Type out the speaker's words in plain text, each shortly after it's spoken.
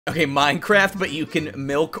Okay, Minecraft, but you can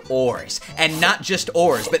milk ores. And not just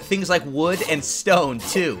ores, but things like wood and stone,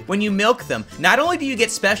 too. When you milk them, not only do you get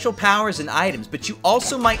special powers and items, but you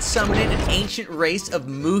also might summon in an ancient race of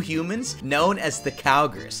moo humans known as the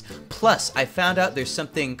Cowgers. Plus, I found out there's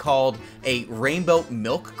something called a rainbow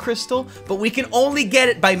milk crystal, but we can only get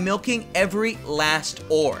it by milking every last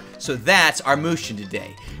ore. So that's our mission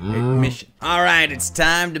today. Mission. All right, it's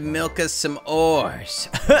time to milk us some ores.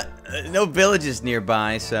 No villages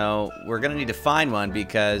nearby, so we're gonna need to find one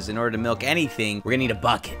because in order to milk anything, we're gonna need a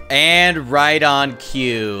bucket. And right on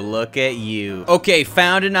cue, look at you. Okay,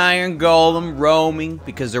 found an iron golem roaming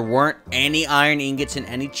because there weren't any iron ingots in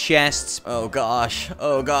any chests. Oh gosh,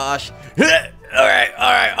 oh gosh. All right.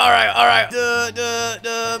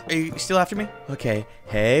 Are you still after me? Okay.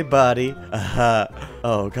 Hey, buddy.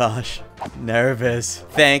 Oh gosh, nervous.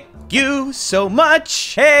 Thank you so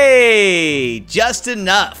much. Hey, just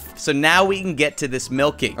enough. So now we can get to this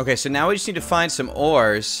milking. Okay, so now we just need to find some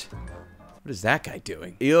ores. What is that guy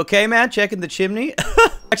doing? You okay, man? Checking the chimney?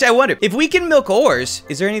 Actually, I wonder, if we can milk ores,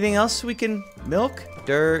 is there anything else we can milk?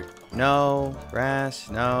 Dirt? No.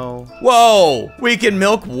 Grass? No. Whoa! We can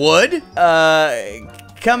milk wood?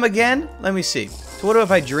 Come again? Let me see. So what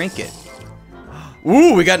if I drink it?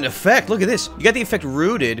 Ooh, we got an effect. Look at this. You got the effect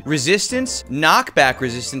rooted, resistance, knockback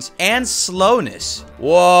resistance, and slowness.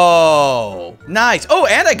 Whoa. Nice. Oh,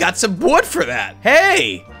 and I got some wood for that.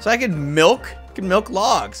 Hey, so I can milk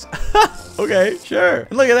logs. Okay, sure.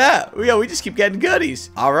 And look at that. We just keep getting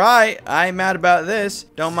goodies. All right, I ain't mad about this.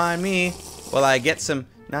 Don't mind me. Well, I get some.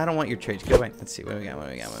 No, I don't want your trades. Go away. Let's see. What do we got?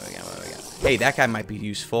 Hey, that guy might be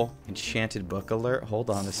useful. Enchanted book alert.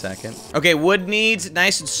 Hold on a second. Okay, wood needs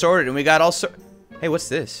nice and sorted, and we got all sorts. Hey, what's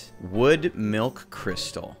this? Wood milk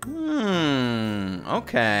crystal.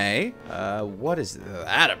 Okay. What is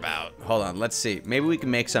that about? Hold on, let's see. Maybe we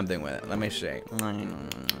can make something with it. Let me see.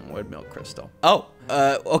 Wood milk crystal. Oh,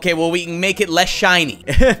 okay, well, we can make it less shiny.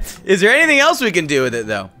 Is there anything else we can do with it,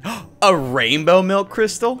 though? A rainbow milk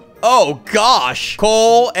crystal? Oh, gosh.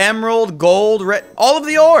 Coal, emerald, gold, red, all of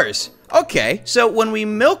the ores. Okay, so when we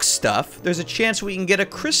milk stuff, there's a chance we can get a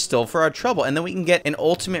crystal for our trouble, and then we can get an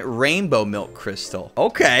ultimate rainbow milk crystal.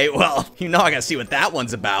 Okay, well, you know I gotta see what that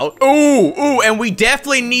one's about. Ooh, and we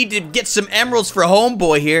definitely need to get some emeralds for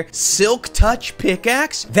homeboy here. Silk touch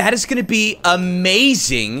pickaxe? That is gonna be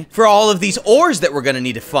amazing for all of these ores that we're gonna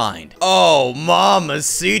need to find. Oh, mama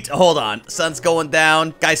seat. Hold on, sun's going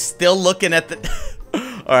down. Guy's still looking at the...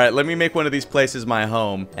 All right, let me make one of these places my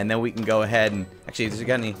home, and then we can go ahead and... Actually, has it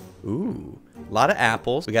got any... Ooh, a lot of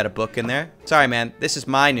apples. We got a book in there. Sorry, man. This is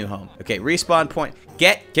my new home. Okay, respawn point.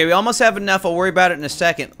 Okay, we almost have enough. I'll worry about it in a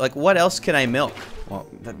second. Like, what else can I milk? Well,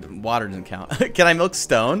 water doesn't count. Can I milk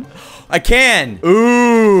stone? I can.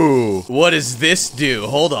 Ooh, what does this do?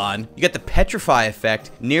 Hold on. You got the petrify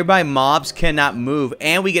effect. Nearby mobs cannot move,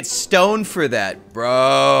 and we get stone for that.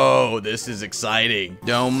 Bro, this is exciting.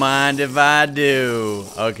 Don't mind if I do.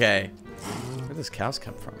 Okay. Where those cows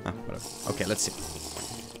come from? Oh, whatever. Okay, let's see.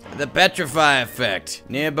 The petrify effect.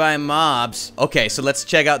 Nearby mobs. Okay, so let's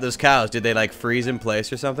check out those cows. Did they like freeze in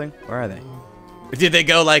place or something? Where are they? Did they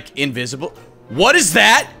go like invisible? What is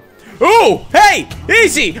that? Oh, hey,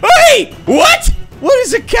 easy. Hey, what? What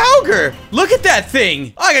is a cowger? Look at that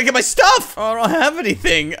thing. Oh, I gotta get my stuff. Oh, I don't have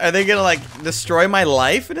anything. Are they gonna like destroy my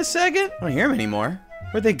life in a second? I don't hear them anymore.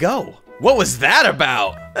 Where'd they go? What was that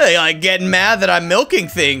about? They like getting mad that I'm milking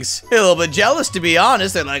things. They're a little bit jealous, to be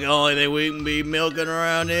honest. They're like, only thing we can be milking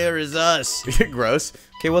around here is us. Gross.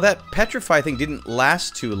 Okay, well that petrify thing didn't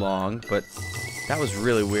last too long, but that was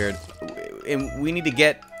really weird. And we need to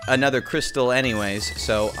get another crystal anyways,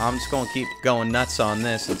 so I'm just gonna keep going nuts on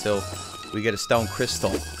this until we get a stone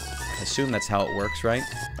crystal. I assume that's how it works, right?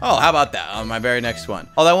 Oh, how about that on my very next one?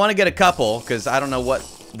 Although I want to get a couple, because I don't know what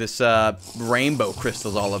this rainbow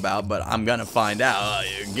crystal's all about, but I'm gonna find out. I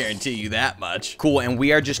guarantee you that much. Cool, and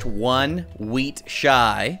we are just one wheat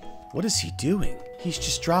shy. What is he doing? He's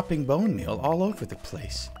just dropping bone meal all over the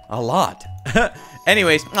place. A lot.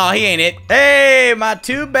 Anyways, oh, he ain't it. Hey, my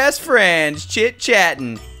two best friends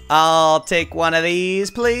chit-chatting. I'll take one of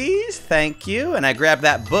these, please. Thank you. And I grabbed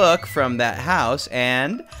that book from that house,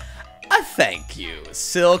 and a thank you.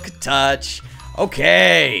 Silk touch.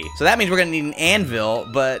 Okay, so that means we're gonna need an anvil,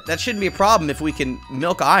 but that shouldn't be a problem if we can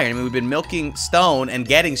milk iron. I mean, we've been milking stone and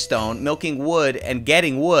getting stone, milking wood and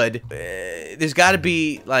getting wood. There's gotta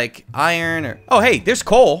be, like, iron or... Oh, hey, there's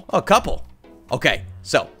coal. Oh, a couple. Okay,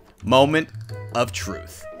 so, moment of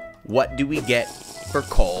truth. What do we get for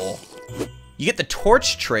coal? You get the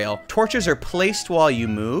torch trail. Torches are placed while you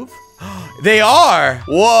move. They are!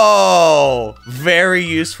 Whoa! Very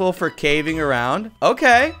useful for caving around.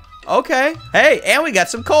 Okay. Okay. Hey, and we got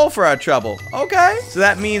some coal for our trouble. Okay. So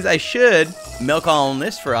that means I should milk on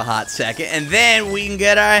this for a hot second, and then we can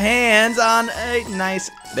get our hands on a nice...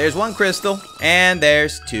 There's one crystal, and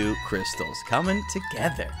there's 2 crystals coming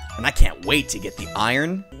together. And I can't wait to get the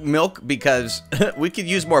iron milk because we could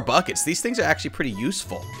use more buckets. These things are actually pretty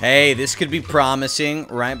useful. Hey, this could be promising.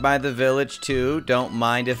 Right by the village, too. Don't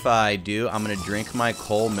mind if I do. I'm going to drink my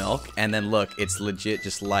coal milk. And then, look, it's legit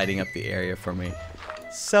just lighting up the area for me.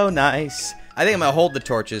 So nice. I think I'm going to hold the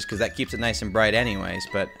torches because that keeps it nice and bright anyways.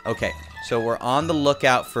 But, okay. So we're on the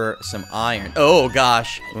lookout for some iron. Oh,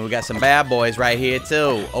 gosh. We got some bad boys right here,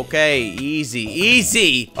 too. Okay, easy,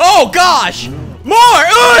 easy. Oh, gosh. More.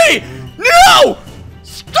 Oi! No!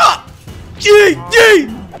 Stop! Gee!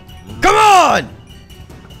 Come on!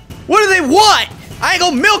 What do they want? I ain't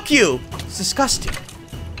gonna milk you. It's disgusting.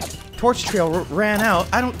 Torch trail ran out.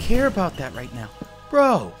 I don't care about that right now.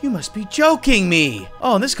 Bro, you must be joking me.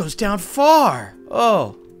 Oh, and this goes down far.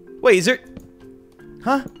 Oh. Wait, is there...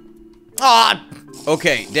 Huh? Ah!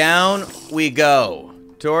 Okay, down we go.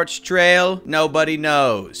 Torch trail, nobody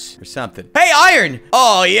knows. Or something. Hey, iron!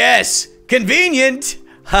 Oh, yes! Convenient!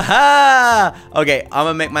 Haha! Okay, I'm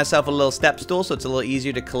gonna make myself a little step stool so it's a little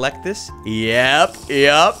easier to collect this. Yep.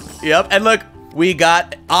 And look, we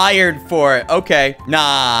got iron for it. Okay.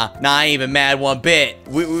 Nah, I ain't even mad one bit.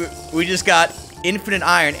 We just got infinite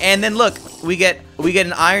iron. And then look, we get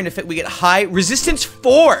an iron effect. We get high resistance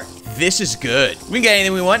 4. This is good. We can get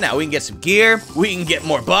anything we want now. We can get some gear. We can get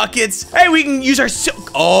more buckets. Hey, we can use our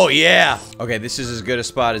silk. Oh, yeah. Okay, this is as good a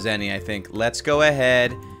spot as any, I think. Let's go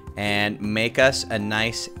ahead and make us a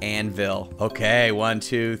nice anvil. Okay, 1,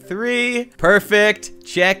 2, 3. Perfect.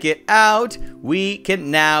 Check it out. We can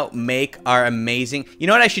now make our amazing... You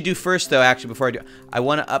know what I should do first, though, actually, before I do... I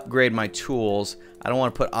want to upgrade my tools. I don't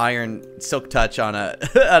want to put iron silk touch on a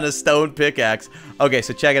on a stone pickaxe. Okay,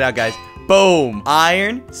 so check it out, guys. Boom.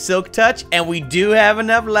 Iron, silk touch, and we do have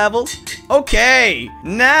enough levels. Okay,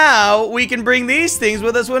 now we can bring these things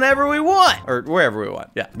with us whenever we want. Or wherever we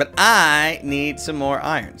want, yeah. But I need some more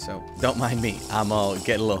iron, so don't mind me. I'm all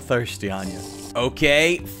getting a little thirsty on you.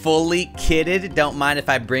 Okay, fully kitted. Don't mind if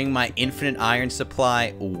I bring my infinite iron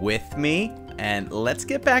supply with me. And let's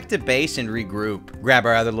get back to base and regroup. Grab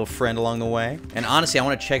our other little friend along the way. And honestly, I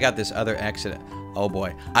want to check out this other exit. Oh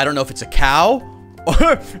boy. I don't know if it's a cow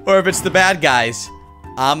or if it's the bad guys.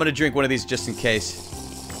 I'm going to drink one of these just in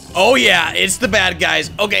case. Oh yeah, it's the bad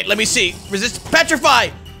guys. Okay, let me see. Resist, petrify.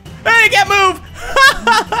 Hey, can't move.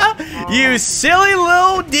 You silly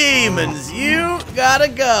little demons. You gotta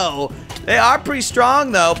go. They are pretty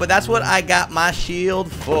strong though, but that's what I got my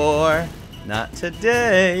shield for. Not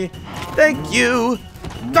today. Thank you.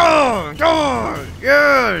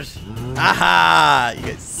 Yes. Aha. You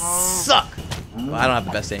guys suck. Well, I don't have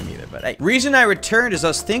the best aim either, but hey. Reason I returned is I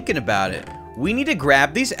was thinking about it. We need to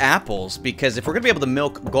grab these apples because if we're going to be able to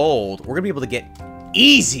milk gold, we're going to be able to get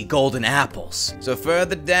easy golden apples. So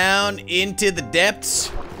further down into the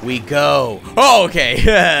depths we go. Oh,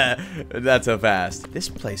 okay. Not so fast. This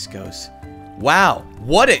place goes. Wow.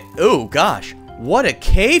 What a... Oh, gosh. What a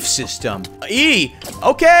cave system.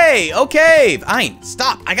 Okay, okay.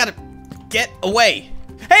 Stop. I gotta get away.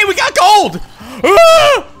 Hey, we got gold.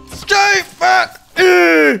 Stay back.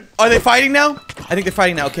 Are they fighting now? I think they're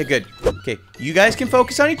fighting now. Okay, good. Okay, you guys can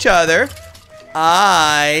focus on each other.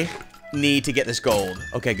 I need to get this gold.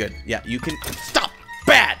 Okay, good. Yeah, you can. Stop.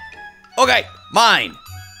 Bad. Okay, mine.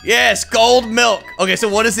 Yes, gold milk. Okay, so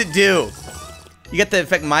what does it do? You get the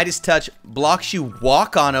effect Midas Touch, blocks you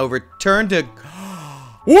walk on over, turn to...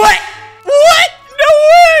 What? What? No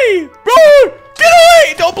way! Bro, get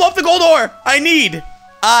away! Don't blow up the gold ore! I need.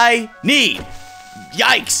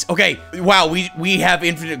 Yikes. Okay, wow, we have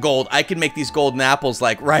infinite gold. I can make these golden apples,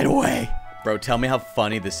 like, right away. Bro, tell me how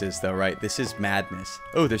funny this is, though, right? This is madness.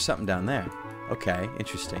 Oh, there's something down there. Okay,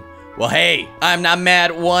 interesting. Well, hey, I'm not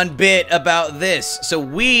mad one bit about this. So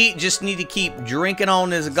we just need to keep drinking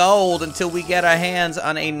on this gold until we get our hands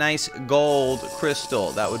on a nice gold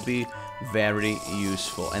crystal. That would be very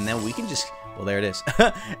useful. And then we can just, well, there it is.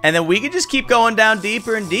 And then we can just keep going down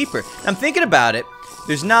deeper and deeper. I'm thinking about it.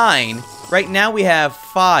 There's 9. Right now we have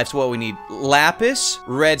 5. So what we need, lapis,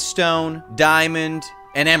 redstone, diamond,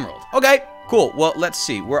 and emerald. Okay, cool. Well, let's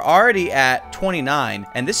see. We're already at 29,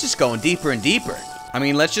 and this is going deeper and deeper. I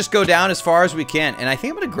mean, let's just go down as far as we can. And I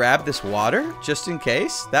think I'm going to grab this water just in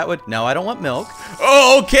case. That would... No, I don't want milk.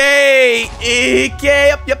 Okay.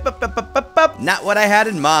 Okay. Yep. Not what I had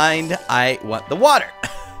in mind. I want the water.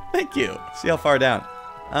 Thank you. See how far down.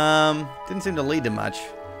 Didn't seem to lead to much.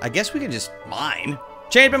 I guess we can just mine.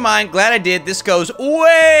 Changed my mind. Glad I did. This goes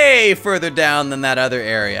way further down than that other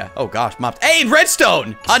area. Oh gosh, mopped. Hey,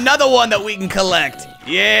 redstone! Another one that we can collect.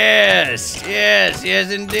 Yes, yes,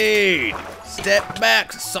 yes indeed. Step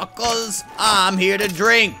back, suckers. I'm here to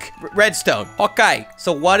drink. Redstone. Okay,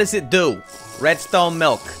 so what does it do? Redstone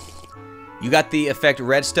milk. You got the effect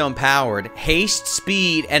redstone powered. Haste,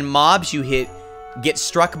 speed, and mobs you hit get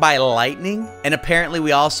struck by lightning. And apparently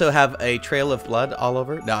we also have a trail of blood all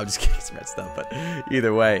over. No, I'm just kidding, it's redstone, but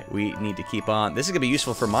either way, we need to keep on. This is gonna be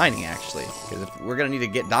useful for mining, actually, because if we're gonna need to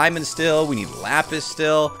get diamonds still, we need lapis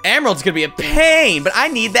still. Emerald's gonna be a pain, but I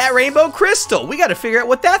need that rainbow crystal. We gotta figure out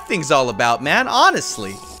what that thing's all about, man,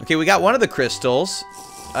 honestly. Okay, we got one of the crystals.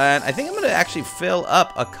 And I think I'm gonna actually fill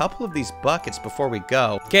up a couple of these buckets before we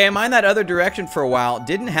go. Okay, I mined that other direction for a while.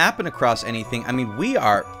 Didn't happen across anything. I mean, we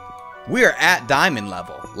are at diamond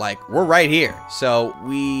level. Like, we're right here. So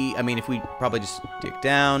I mean, if we probably just dig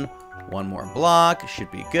down one more block, should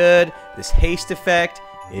be good. This haste effect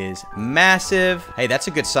is massive. Hey, that's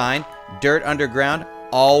a good sign. Dirt underground,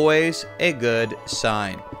 always a good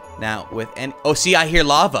sign. Now, oh, see, I hear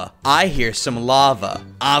lava. I hear some lava.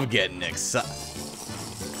 I'm getting excited.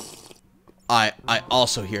 I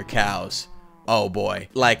also hear cows. Oh boy.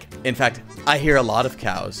 Like, in fact, I hear a lot of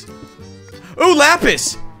cows. Ooh,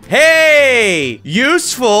 lapis! Hey!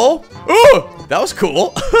 Useful! Ooh! That was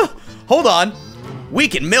cool. Hold on. We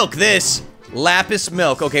can milk this. Lapis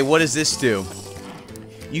milk. Okay, what does this do?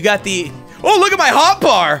 You got the... Oh, look at my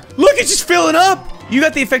hotbar! Look, it's just filling up! You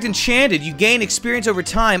got the effect enchanted. You gain experience over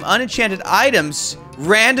time. Unenchanted items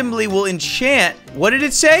randomly will enchant. What did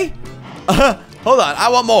it say? Hold on, I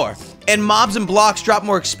want more. And mobs and blocks drop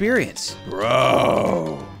more experience.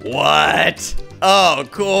 Bro, what? Oh,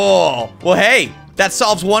 cool. Well, hey, that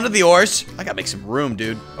solves one of the ores. I gotta make some room,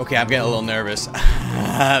 dude. Okay, I'm getting a little nervous.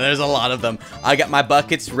 There's a lot of them. I got my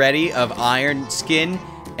buckets ready of iron skin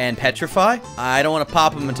and petrify. I don't want to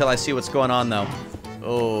pop them until I see what's going on, though.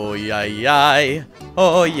 Oh, yay.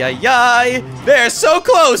 Oh, yay. They're so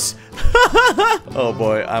close. Oh,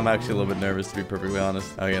 boy. I'm actually a little bit nervous, to be perfectly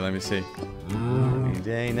honest. Okay, let me see. Any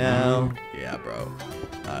day now. Yeah, bro.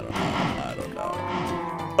 I don't know.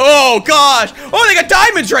 Oh, gosh. Oh, they got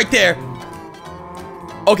diamonds right there.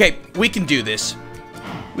 Okay, we can do this.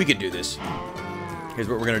 We can do this. Here's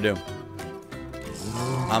what we're going to do.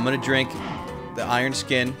 I'm going to drink the iron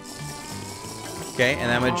skin. Okay,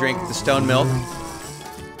 and I'm going to drink the stone milk.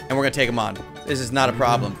 And we're gonna take them on. This is not a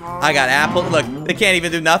problem. I got apple. Look, they can't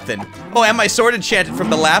even do nothing. Oh, and my sword enchanted from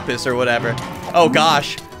the lapis or whatever. Oh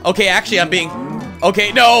gosh. Okay, actually, I'm being.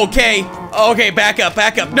 Okay, no. Okay. Okay, back up.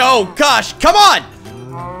 Back up. No, gosh, come on.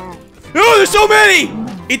 Oh, there's so many.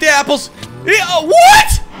 Eat the apples.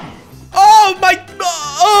 What? Oh my.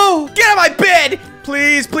 Oh, get out of my bed.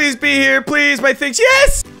 Please, please be here. Please, my things.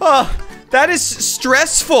 Yes. Oh, that is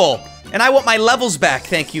stressful. And I want my levels back.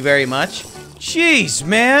 Thank you very much. Jeez,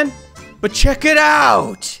 man. But check it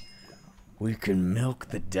out. We can milk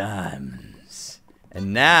the diamonds.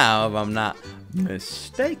 And now, if I'm not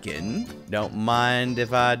mistaken, don't mind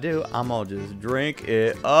if I do, I'm gonna just drink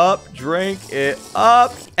it up.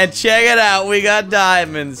 And check it out, we got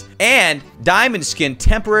diamonds. And diamond skin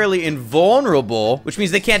temporarily invulnerable, which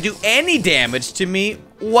means they can't do any damage to me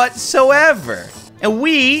whatsoever. And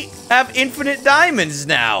we have infinite diamonds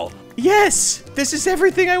now. Yes, this is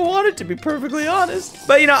everything I wanted, to be perfectly honest.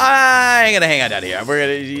 But, you know, I ain't gonna hang out here. We're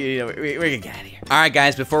gonna get out of here. All right,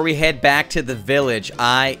 guys, before we head back to the village,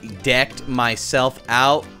 I decked myself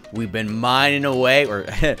out. We've been mining away, or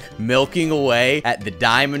milking away at the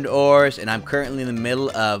diamond ores, and I'm currently in the middle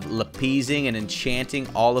of lapizing and enchanting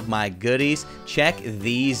all of my goodies. Check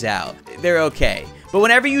these out. They're okay. But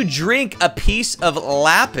whenever you drink a piece of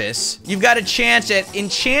lapis, you've got a chance at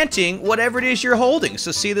enchanting whatever it is you're holding.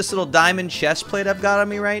 So see this little diamond chest plate I've got on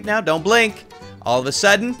me right now? Don't blink. All of a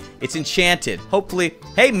sudden, it's enchanted. Hopefully,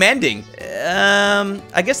 hey, mending.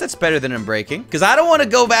 I guess that's better than unbreaking. Because I don't want to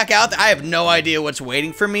go back out there. I have no idea what's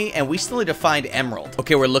waiting for me, and we still need to find emerald.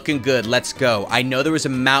 Okay, we're looking good. Let's go. I know there was a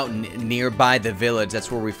mountain nearby the village. That's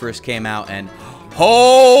where we first came out, and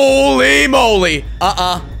holy moly.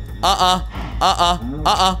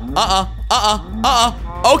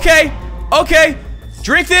 Okay, okay.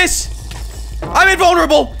 Drink this. I'm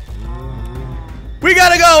invulnerable. We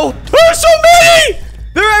gotta go. Oh, so many!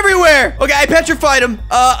 They're everywhere. Okay, I petrified them.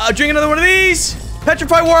 I'll drink another one of these.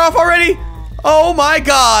 Petrify wore off already. Oh my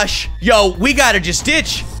gosh. Yo, we gotta just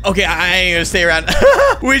ditch. Okay, I ain't gonna stay around.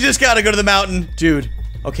 We just gotta go to the mountain. Dude,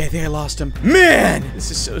 okay, I think I lost him. Man,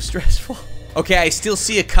 this is so stressful. Okay, I still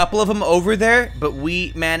see a couple of them over there, but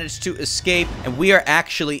we managed to escape, and we are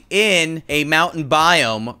actually in a mountain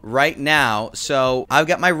biome right now. So I've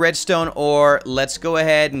got my redstone ore. Let's go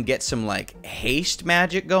ahead and get some, like, haste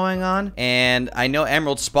magic going on. And I know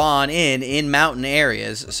emeralds spawn in mountain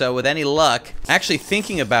areas, so with any luck, actually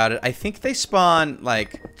thinking about it, I think they spawn,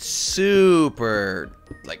 like, super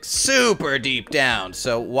deep down.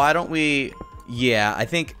 So why don't we... Yeah, I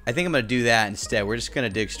think I'm gonna do that instead. We're just gonna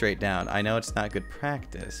dig straight down. I know it's not good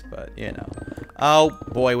practice, but you know. Oh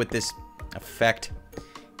boy, with this effect,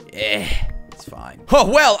 it's fine. Oh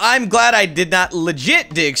well, I'm glad I did not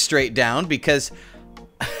legit dig straight down because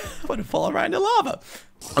I would have fallen right into lava.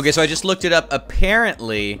 Okay, so I just looked it up.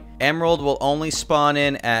 Apparently, emerald will only spawn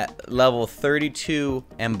in at level 32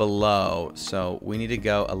 and below. So we need to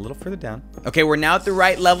go a little further down. Okay, we're now at the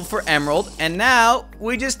right level for emerald. And now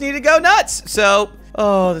we just need to go nuts. So,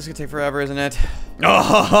 oh, this is gonna take forever, isn't it?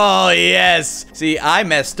 Oh, yes. See, I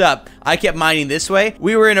messed up. I kept mining this way.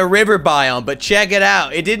 We were in a river biome, but check it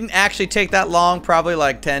out. It didn't actually take that long, probably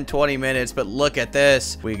like 10, 20 minutes, but look at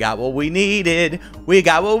this. We got what we needed. We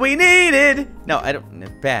got what we needed. No, I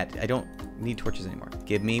don't, bad. I don't need torches anymore.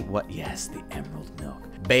 Give me what, yes, the emerald milk.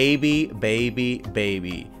 Baby, baby,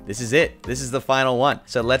 baby. This is it. This is the final one.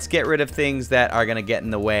 So let's get rid of things that are gonna get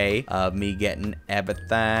in the way of me getting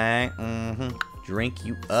everything. Drink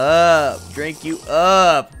you up. Drink you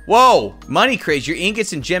up. Whoa. Money craze. Your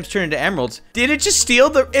ingots and gems turn into emeralds. Did it just steal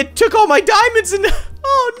the... It took all my diamonds and...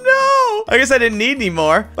 Oh, no. I guess I didn't need any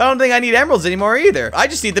more. But I don't think I need emeralds anymore either. I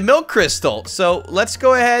just need the milk crystal. So let's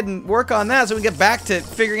go ahead and work on that so we can get back to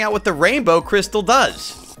figuring out what the rainbow crystal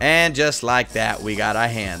does. And just like that, we got our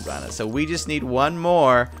hands on it. So we just need one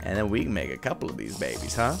more, and then we can make a couple of these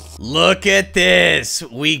babies, huh? Look at this.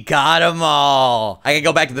 We got them all. I can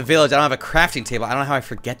go back to the village. I don't have a crafting table. I don't know how I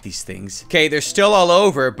forget these things. Okay, they're still all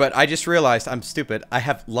over, but I just realized I'm stupid. I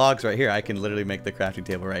have logs right here. I can literally make the crafting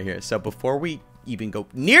table right here. So before we even go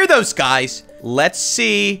near those guys, let's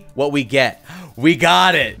see what we get. We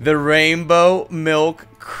got it. The rainbow milk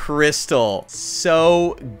crystal.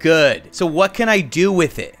 So good. So what can I do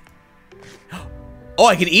with it? Oh,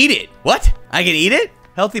 I can eat it. What? I can eat it?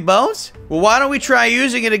 Healthy bones? Well, why don't we try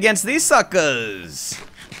using it against these suckers?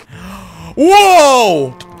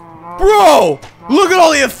 Whoa! Bro! Look at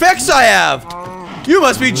all the effects I have! You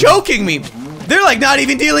must be joking me! They're like not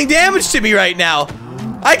even dealing damage to me right now!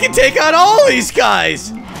 I can take on all these guys!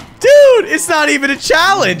 Dude, it's not even a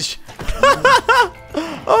challenge!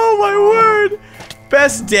 Oh my word!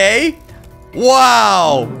 Best day?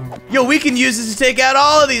 Wow! Yo, we can use this to take out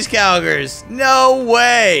all of these cowgers! No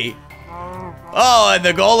way! Oh, and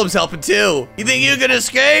the golem's helping too. You think you can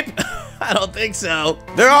escape? I don't think so.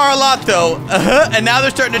 There are a lot though. And now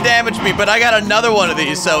they're starting to damage me, but I got another one of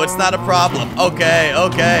these, so it's not a problem. Okay,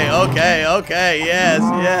 okay, okay, okay. Yes,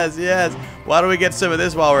 yes, yes. Why don't we get some of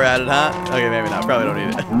this while we're at it, huh? Okay, maybe not. Probably don't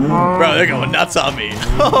need it. Bro, they're going nuts on me.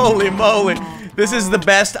 Holy moly. This is the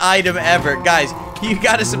best item ever. Guys, you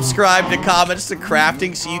gotta subscribe to Comments to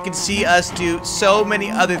Crafting so you can see us do so many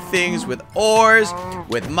other things with ores,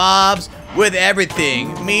 with mobs, with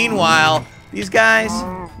everything. Meanwhile, these guys,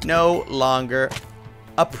 no longer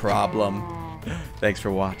a problem. Thanks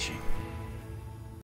for watching.